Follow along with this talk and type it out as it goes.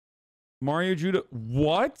Mario Judah.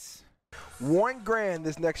 What? $1,000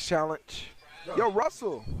 this next challenge. Yo,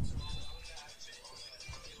 Russell.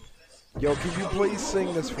 Yo, can you please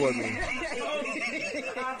sing this for me?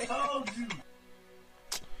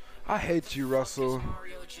 I hate you, Russell.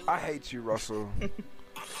 I hate you, Russell.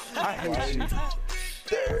 I hate you.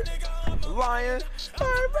 Lying.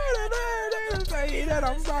 Say that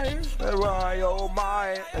I'm lying. Why, oh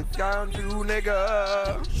my, it's down to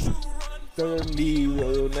nigga. The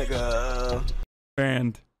real nigga.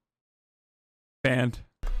 Banned. Banned.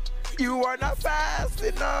 You are not fast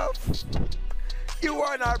enough. You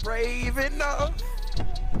are not brave enough.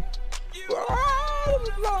 You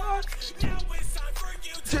are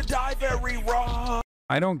to die very wrong.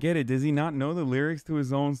 I don't get it. Does he not know the lyrics to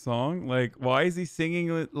his own song? Like, why is he singing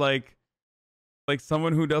it like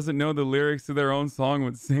someone who doesn't know the lyrics to their own song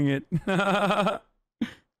would sing it?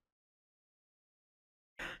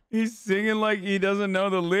 He's singing like he doesn't know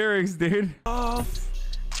the lyrics, dude.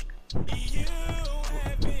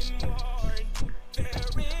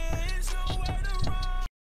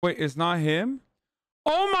 Wait, it's not him?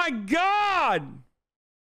 Oh my God!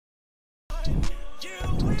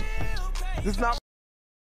 This is not.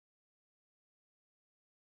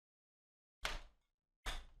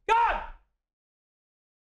 God!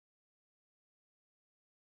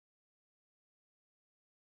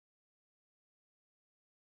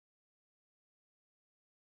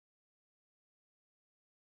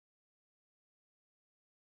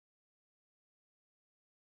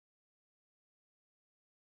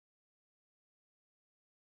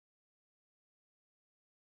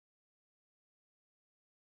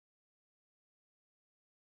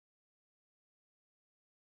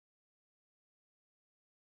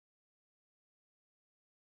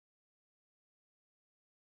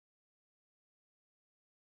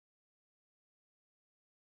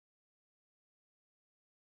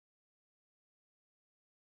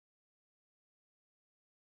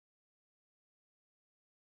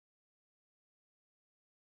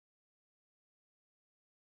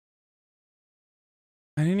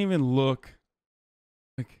 I didn't even look.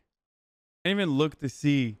 Like, I didn't even look to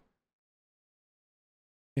see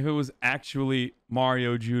if it was actually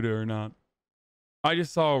Mario Judah or not. I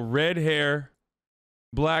just saw red hair,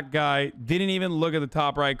 black guy, didn't even look at the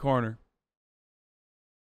top right corner.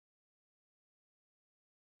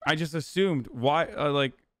 I just assumed,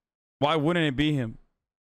 why wouldn't it be him?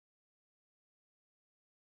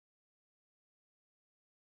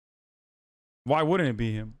 Why wouldn't it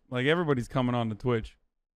be him? Like, everybody's coming on to Twitch.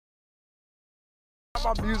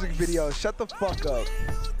 My music video. Shut the fuck up.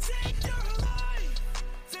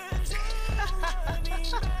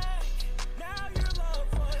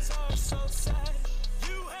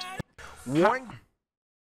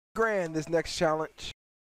 $1,000 this next challenge.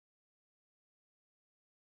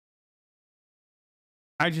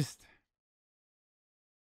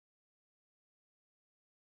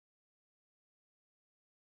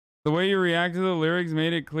 The way you reacted to the lyrics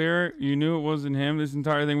made it clear you knew it wasn't him. This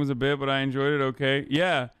entire thing was a bit, but I enjoyed it. Okay.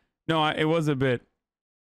 Yeah. No, it was a bit.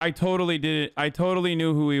 I totally did it. I totally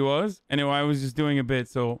knew who he was, and I was just doing a bit,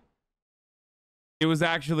 so it was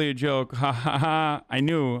actually a joke. Ha ha ha. I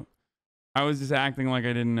knew. I was just acting like I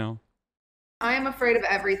didn't know. I am afraid of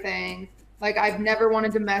everything. Like, I've never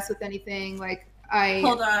wanted to mess with anything. Like,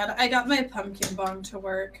 Hold on. I got my pumpkin bomb to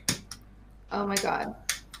work. Oh my God.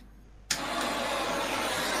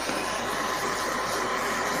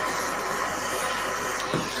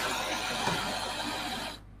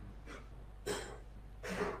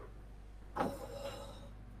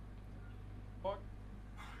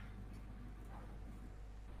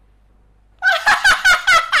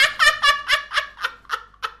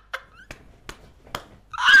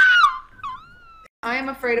 I am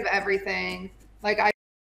afraid of everything. Like,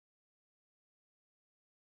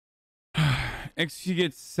 She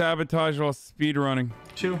gets sabotaged while speed running.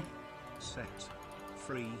 Two. Set.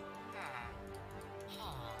 Free.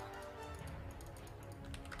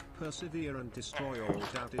 Persevere and destroy all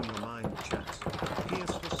doubt in your mind, chat.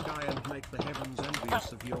 Pierce the sky and make the heavens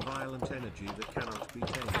envious of your violent energy that cannot be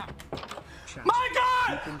tamed. Chat. My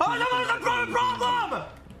God! Oh, no, there's a problem!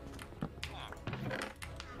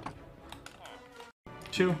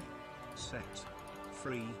 Two. Set.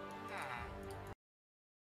 Free.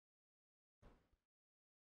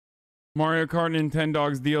 Mario Kart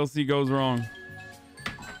Nintendogs DLC goes wrong.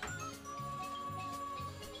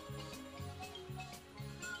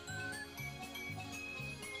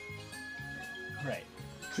 Right.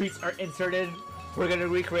 Treats are inserted. We're gonna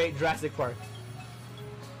recreate Jurassic Park.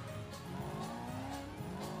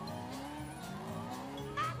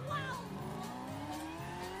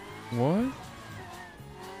 What?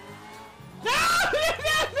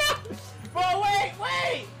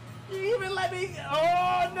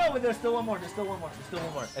 no, but there's still one more. There's still one more. There's still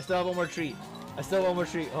one more. I still have one more treat. I still have one more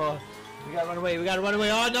treat. Oh, we gotta run away. We gotta run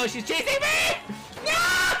away. Oh no, she's chasing me! No!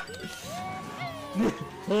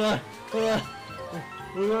 Hold on. Hold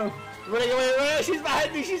on. Running away. She's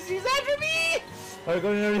behind me. She's after me. Alright,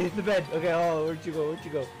 going underneath the bed. Okay. Oh, where'd you go? Where'd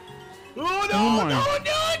you go? Oh no! Oh my.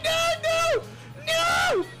 No!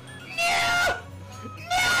 No!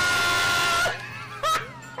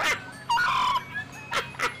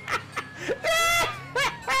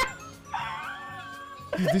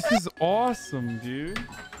 Dude, this is awesome, dude.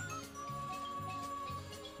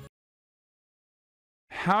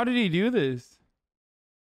 How did he do this?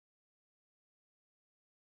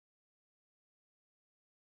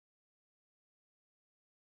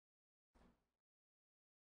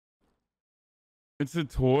 It's a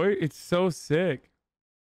toy? It's so sick.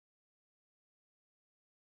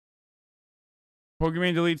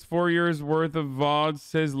 Pokemon deletes 4 years worth of VODs,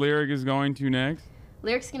 says Lyric is going to next.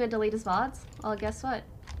 Lyric's gonna delete his VODs? Well, guess what?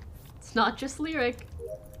 It's not just Lyric.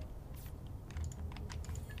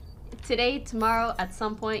 Today, tomorrow, at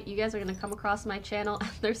some point, you guys are gonna come across my channel and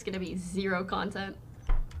there's gonna be 0 content.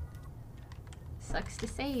 Sucks to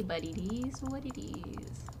say, but it is what it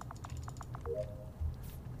is.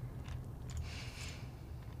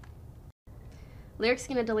 Lyric's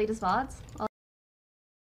gonna delete his VODs?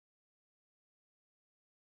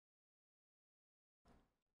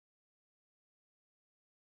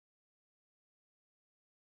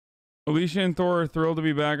 Alicia and Thor are thrilled to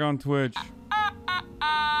be back on Twitch.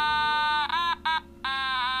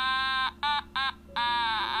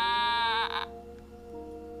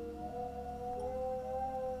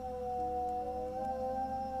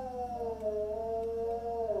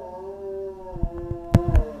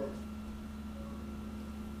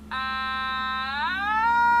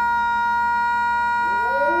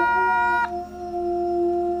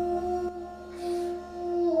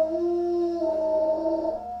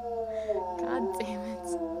 God damn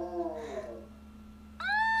it.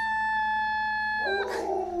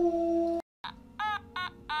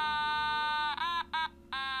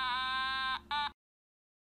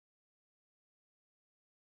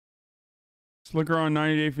 Slicker on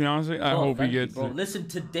 90 Day Fiance. I hope he gets bro. it. Listen,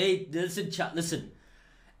 today, chat, listen.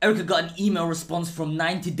 Erica got an email response from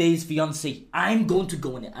 90 Days Fiance. I'm going to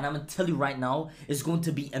go in it, and I'm going to tell you right now, it's going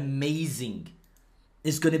to be amazing.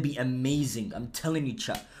 It's going to be amazing. I'm telling you,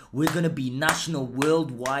 chat. We're going to be national,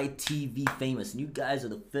 worldwide TV famous. And you guys are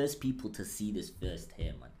the first people to see this first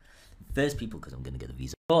here, man. First people, because I'm going to get a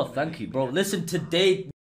visa. Oh, thank you, bro. Listen, today...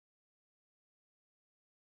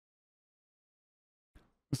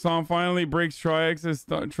 Hasan finally breaks Triax as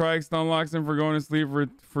Triax unlocks him for going to sleep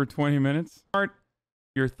for 20 minutes.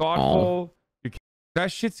 You're thoughtful.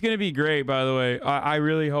 That shit's going to be great, by the way. I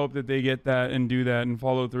really hope that they get that and do that and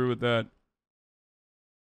follow through with that.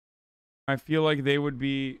 I feel like they would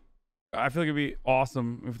be... I feel like it'd be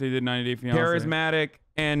awesome if they did 90 Day Fiancé. Charismatic,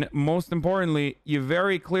 and most importantly, you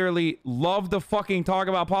very clearly love to fucking talk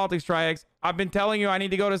about politics, Triax. I've been telling you I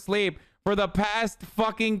need to go to sleep for the past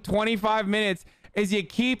fucking 25 minutes as you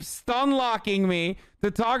keep stun locking me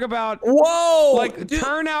to talk about... Whoa! Like, dude,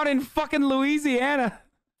 turnout in fucking Louisiana.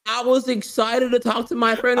 I was excited to talk to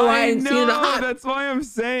my friend who I hadn't seen in a hot. That's why I'm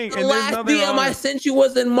saying. The And there's last nothing DM wrong I with- sent you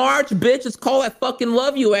was in March, bitch. It's called I fucking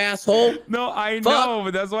love you, asshole. No, I Fuck. know,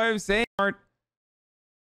 but that's why I'm saying.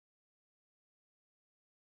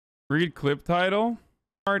 Read clip title.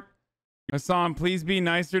 Hasan, please be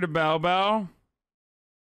nicer to Bao Bao.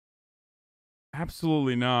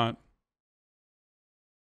 Absolutely not.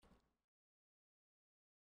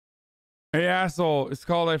 Hey, asshole. It's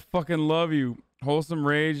called I fucking love you. Wholesome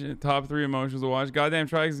rage, top 3 emotions to watch. Goddamn,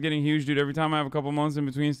 Trix is getting huge, dude. Every time I have a couple months in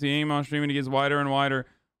between seeing him on streaming, it gets wider and wider.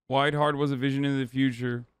 Wide Heart was a vision into the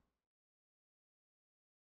future.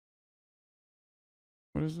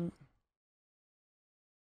 What is it?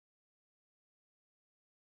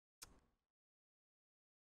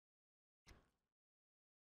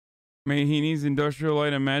 He needs industrial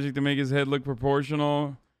light and magic to make his head look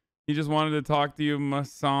proportional. He just wanted to talk to you,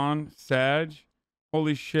 Masan. Sag.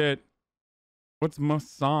 Holy shit. What's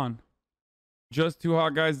Masan? Just 2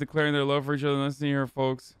 hot guys declaring their love for each other. Listen here,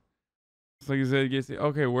 folks. It's like I said,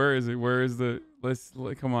 okay, where is it? Where is the...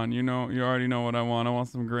 come on, you already know what I want. I want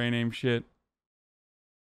some gray name shit.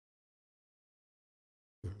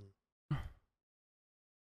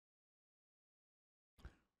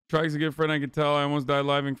 Trike's a good friend, I could tell. I almost died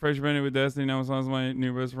live in Fresh Bandit with Destiny. Now Hasan's my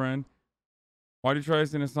new best friend. Why do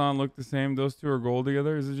Trike's and Hasan look the same? Those two are gold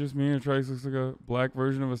together? Is it just me or Trike's looks like a black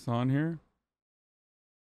version of Hasan here?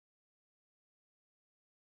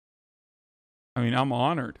 I mean, I'm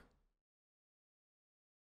honored.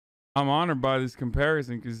 I'm honored by this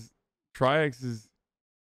comparison because Tri-X is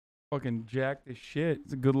fucking jacked as shit.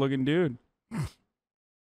 He's a good looking dude.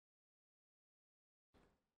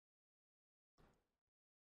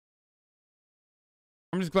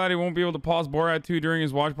 I'm just glad he won't be able to pause Borat 2 during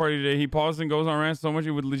his watch party today. He pauses and goes on rant so much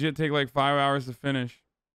it would legit take like 5 hours to finish.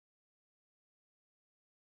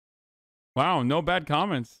 Wow, no bad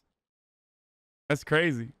comments. That's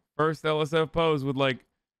crazy. First LSF pose with like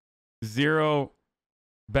 0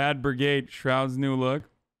 bad brigade. Shroud's new look.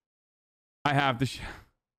 I have to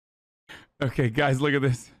Okay, guys, look at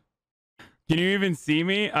this. Can you even see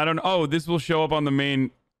me? I don't know. Oh, this will show up on the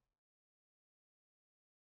main.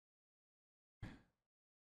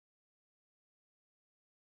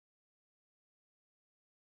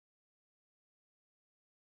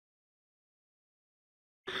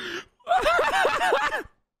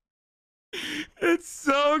 It's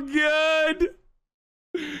so good.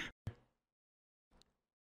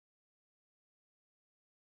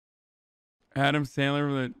 Adam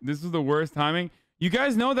Sandler. This was the worst timing. You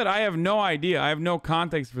guys know that I have no idea. I have no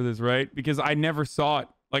context for this, right? Because I never saw it.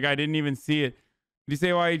 Like, I didn't even see it. Did you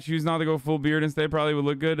say why he choose not to go full beard instead? Probably would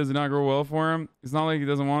look good. Does it not grow well for him? It's not like he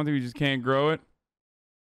doesn't want to. He just can't grow it.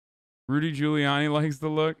 Rudy Giuliani likes the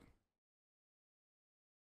look.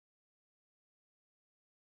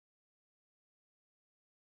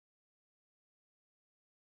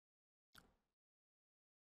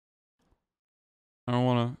 I don't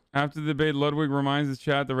want to. After the debate, Ludwig reminds his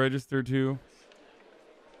chat to register too.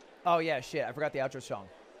 Oh, yeah, shit. I forgot the outro song.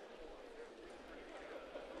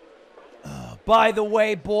 By the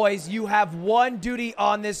way, boys, you have one duty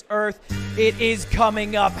on this earth. It is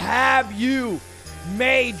coming up. Have you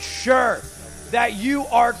made sure that you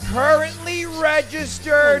are currently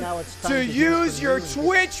registered to use your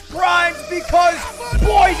Twitch Primes? Because,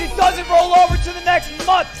 boys, it doesn't roll over to the next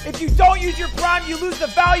month. If you don't use your Prime, you lose the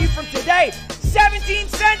value from today. 17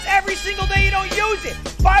 cents every single day you don't use it.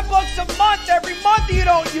 $5 a month every month you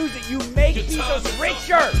don't use it. You make Bezos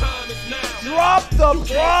richer. Drop the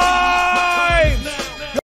Prime.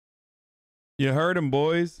 You heard him,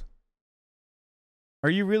 boys. Are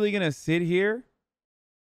you really going to sit here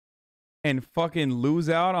and fucking lose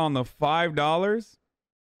out on the $5?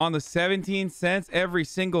 On the 17 cents every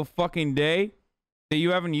single fucking day that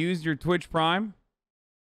you haven't used your Twitch Prime?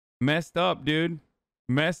 Messed up, dude.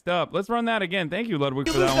 Messed up. Let's run that again. Thank you, Ludwig,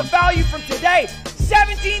 for that one. You lose the value from today.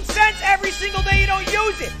 17 cents every single day you don't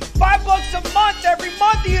use it. $5 a month every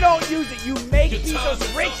month you don't use it. You make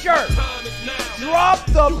Bezos richer. Drop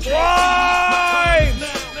the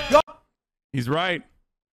Prime. He's right.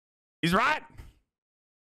 He's right.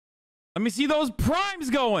 Let me see those primes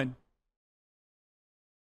going.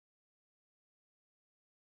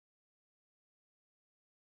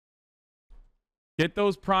 Get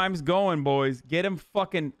those primes going, boys. Get them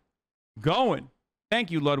fucking going.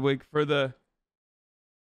 Thank you, Ludwig, for the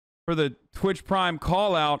Twitch Prime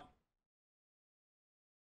call out.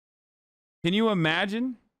 Can you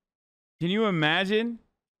imagine? Can you imagine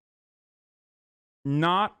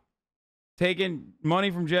not taking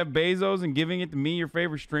money from Jeff Bezos and giving it to me, your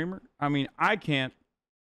favorite streamer? I mean, I can't.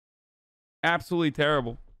 Absolutely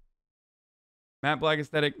terrible. Matt Black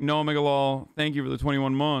Aesthetic, no Omega Law. Thank you for the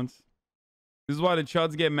 21 months. This is why the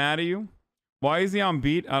chuds get mad at you. Why is he on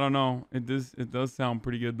beat? I don't know. It does sound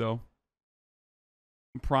pretty good though.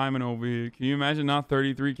 I'm priming over here. Can you imagine not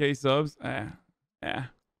 33K subs? I've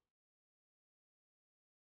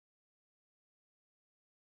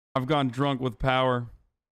gone drunk with power.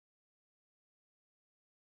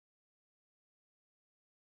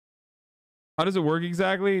 How does it work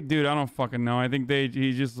exactly? Dude, I don't fucking know. I think they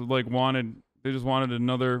just wanted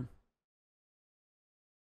another.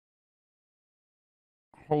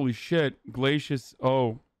 Holy shit. Glacius.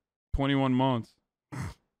 Oh, 21 months.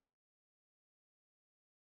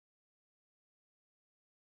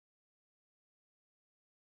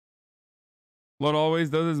 Blood always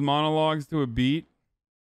does his monologues to a beat.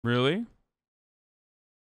 Really?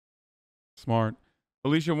 Smart.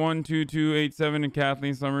 Alicia 12287 and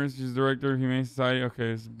Kathleen Summers. She's director of Humane Society.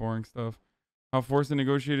 Okay, this is boring stuff. How forced to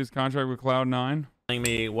negotiate his contract with Cloud9. Telling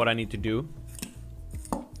me what I need to do.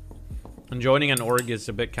 And joining an org is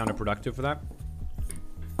a bit counterproductive for that.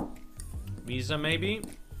 Visa, maybe?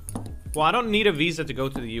 Well, I don't need a visa to go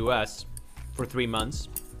to the US for 3 months.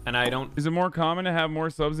 And I don't... Is it more common to have more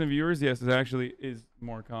subs and viewers? Yes, it actually is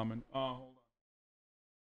more common. Oh, hold on.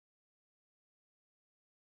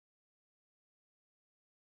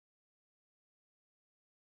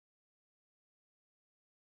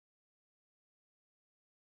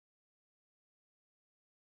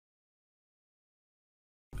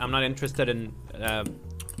 I'm not interested in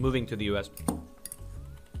moving to the US.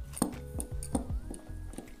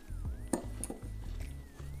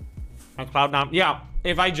 On Cloud9. Yeah,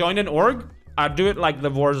 if I joined an org, I'd do it like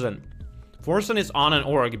the Vorzen. Vorzen is on an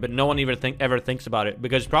org, but no one even ever thinks about it.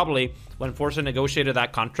 Because probably when Vorzen negotiated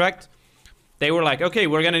that contract, they were like, okay,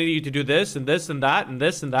 we're gonna need you to do this and this and that and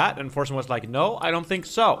this and that. And Vorzen was like, no, I don't think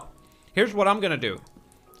so. Here's what I'm gonna do.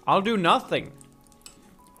 I'll do nothing.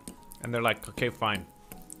 And they're like, okay, fine.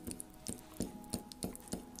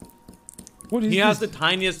 What is he has this? the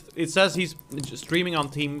tiniest. It says he's streaming on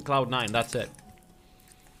Team Cloud9. That's it.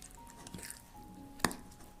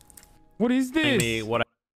 What is this? What?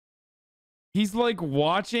 He's like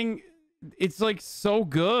watching. It's like so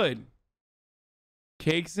good.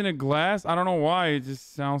 Cakes in a glass. I don't know why. It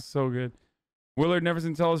just sounds so good. Willard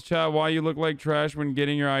Neverson, tell us, chat, why you look like trash when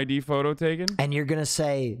getting your ID photo taken. And you're gonna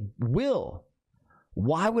say, Will,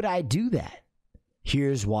 why would I do that?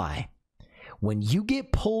 Here's why. When you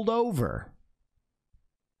get pulled over,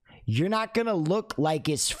 you're not going to look like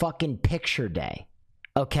it's fucking picture day,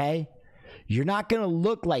 okay? You're not going to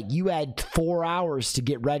look like you had 4 hours to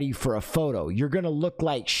get ready for a photo. You're going to look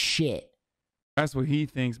like shit. That's what he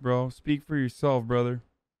thinks, bro. Speak for yourself, brother.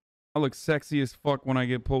 I look sexy as fuck when I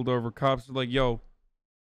get pulled over. Cops are like, yo,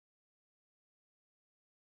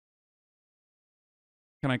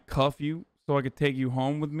 can I cuff you so I could take you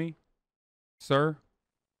home with me, sir?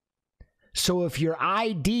 So if your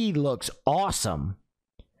ID looks awesome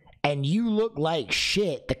and you look like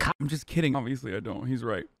shit, the cop... I'm just kidding. Obviously, I don't. He's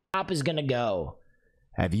right. Cop is going to go,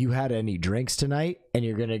 have you had any drinks tonight? And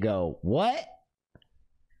you're going to go, what?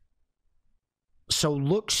 So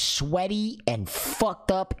look sweaty and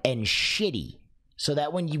fucked up and shitty so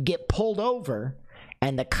that when you get pulled over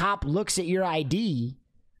and the cop looks at your ID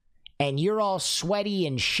and you're all sweaty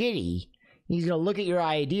and shitty, he's going to look at your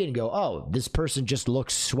ID and go, oh, this person just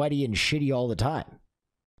looks sweaty and shitty all the time.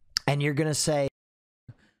 And you're going to say...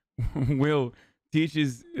 Will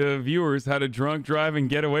teaches viewers how to drunk drive and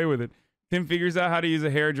get away with it. Tim figures out how to use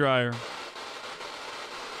a hairdryer.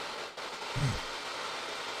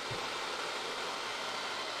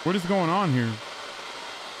 What is going on here?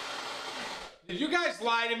 Did you guys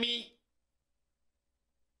lie to me?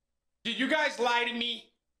 Did you guys lie to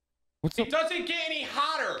me? What's up? It doesn't get any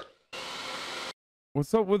hotter.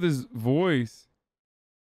 What's up with his voice?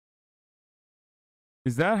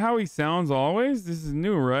 Is that how he sounds always? This is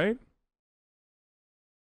new, right?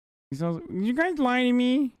 He sounds. You guys lying to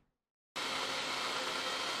me?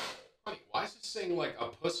 Why is it saying like a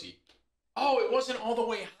pussy? Oh, it wasn't all the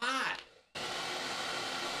way hot.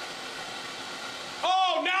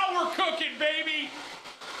 Oh, now we're cooking, baby.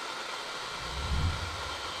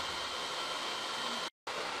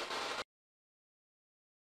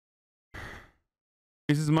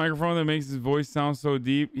 It's his microphone that makes his voice sound so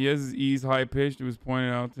deep. He has his E's high pitched. It was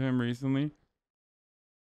pointed out to him recently.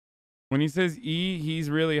 When he says E, he's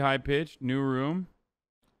really high pitched. New room.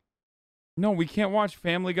 No, we can't watch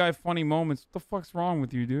Family Guy funny moments. What the fuck's wrong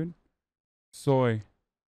with you, dude? Soy.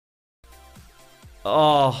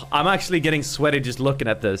 Oh, I'm actually getting sweaty just looking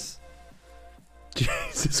at this.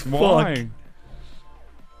 Jesus, Why? fuck.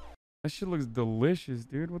 That shit looks delicious,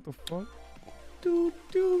 dude. What the fuck?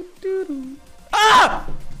 Ah!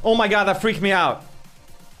 Oh my god, that freaked me out.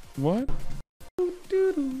 What?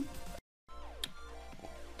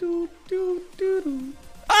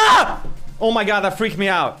 Ah! Oh my god, that freaked me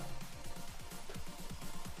out.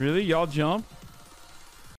 Really? Y'all jump?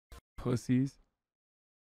 Pussies.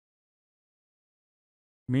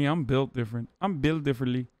 Me, I'm built different. I'm built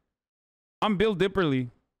differently. I'm built differently.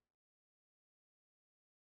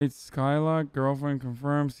 It's Skylock, girlfriend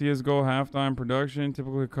confirmed, CSGO halftime production,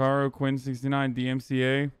 typical Hikaru, Quinn 69,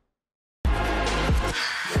 DMCA.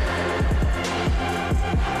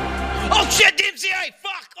 Oh shit, DMCA!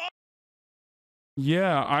 Fuck! Oh.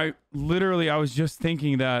 Yeah, I was just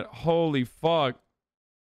thinking that. Holy fuck.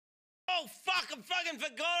 Oh fuck, I fucking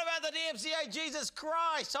forgot about the DMCA, Jesus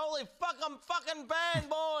Christ! Holy fuck, I'm fucking banned,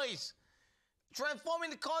 boys! Transforming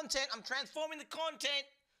the content, I'm transforming the content!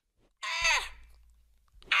 Ah!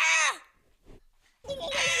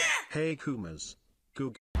 Hey Kumas.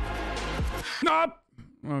 Goog. Nope.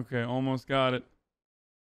 Okay, almost got it.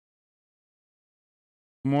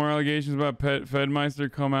 More allegations about Pet Fedmeister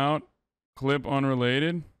come out. Clip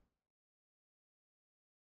unrelated.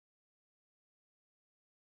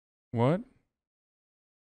 What?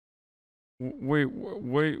 Wait,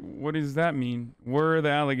 what does that mean? Where are the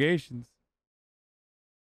allegations?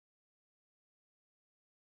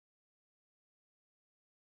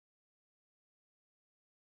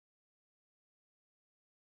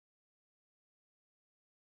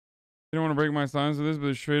 Didn't want to break my silence with this, but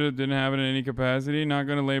the straight up didn't have it in any capacity. Not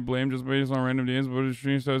going to lay blame just based on random DMs, but the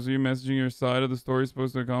stream starts you messaging your side of the story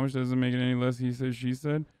supposed to accomplish doesn't make it any less he said, she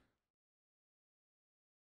said.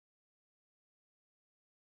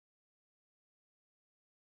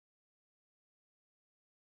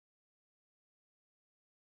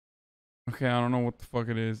 Okay, I don't know what the fuck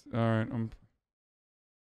it is. All right,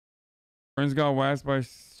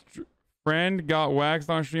 friend got waxed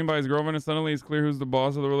on stream by his girlfriend, and suddenly it's clear who's the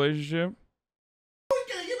boss of the relationship.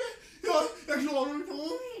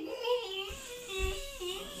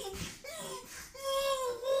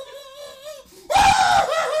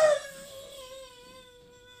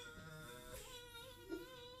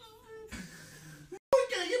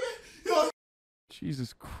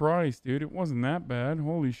 Jesus Christ, dude. It wasn't that bad.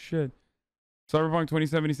 Holy shit. Cyberpunk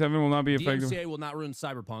 2077 will not be effective. DMCA will not ruin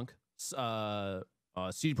Cyberpunk.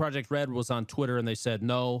 CD Projekt Red was on Twitter and they said,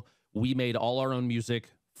 no, we made all our own music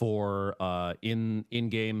for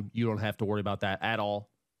in-game. You don't have to worry about that at all.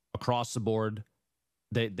 Across the board,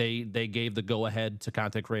 they gave the go-ahead to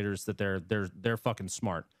content creators that they're fucking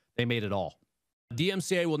smart. They made it all.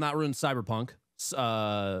 DMCA will not ruin Cyberpunk.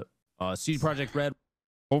 CD Projekt Red.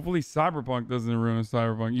 Hopefully Cyberpunk doesn't ruin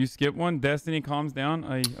Cyberpunk. You skip one, Destiny calms down.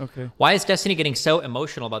 Okay. Why is Destiny getting so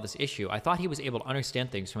emotional about this issue? I thought he was able to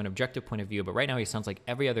understand things from an objective point of view, but right now he sounds like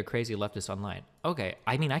every other crazy leftist online. Okay,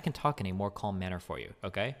 I mean, I can talk in a more calm manner for you,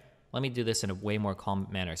 okay? Let me do this in a way more calm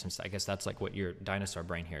manner, since I guess that's like what your dinosaur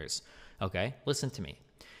brain hears. Okay, listen to me.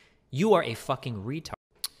 You are a fucking retard.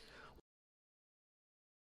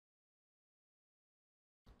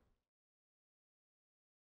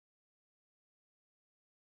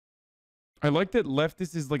 I like that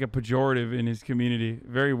leftist is like a pejorative in his community.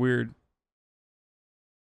 Very weird.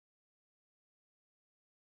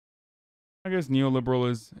 I guess neoliberal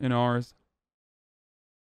is in ours.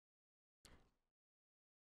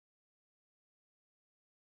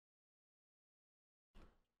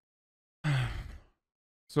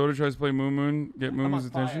 Soda tries to play Moon Moon, get Moon Moon's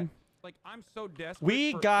attention. Like, I'm so desperate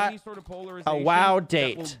We for got any sort of polarization a WoW that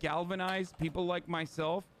date. will galvanize people like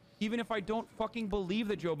myself, even if I don't fucking believe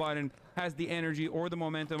that Joe Biden has the energy or the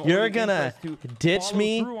momentum. You're or the gonna interest to ditch follow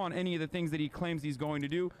me through on any of the things that he claims he's going to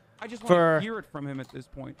do. I just want for to hear it from him at this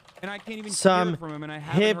point, and I can't even some hear it from him, and I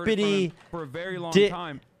haven't heard it from hippity him for a very long di-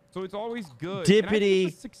 time. So it's always good. dippity- And I think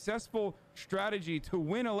it's a successful strategy to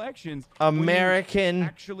win elections. when you American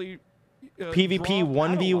actually PvP draw battle lines, and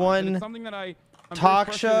 1v1 it's something that I'm talk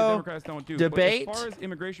very frustrated that show Democrats don't do. debate. But as far as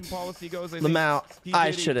immigration policy goes, I Lamau, think he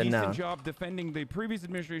I did should a have decent known. job defending the previous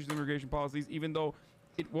administration's immigration policies, even though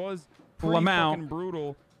it was Lamau. pretty fucking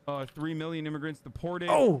brutal. 3 million immigrants deported.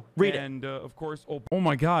 Oh, read it. And of course, Oh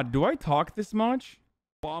my God, do I talk this much?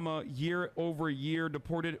 Obama year over year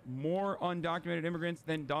deported more undocumented immigrants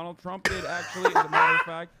than Donald Trump did, actually, as a matter of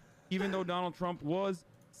fact, even though Donald Trump was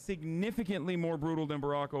significantly more brutal than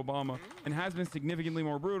Barack Obama and has been significantly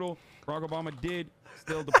more brutal, Barack Obama did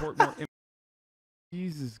still deport more immigrants.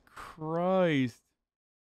 Jesus Christ.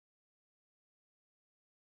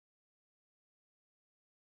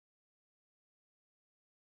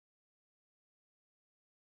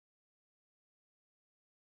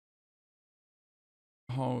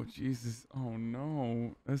 Oh, Jesus. Oh,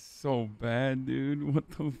 no. That's so bad, dude. What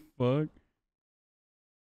the fuck?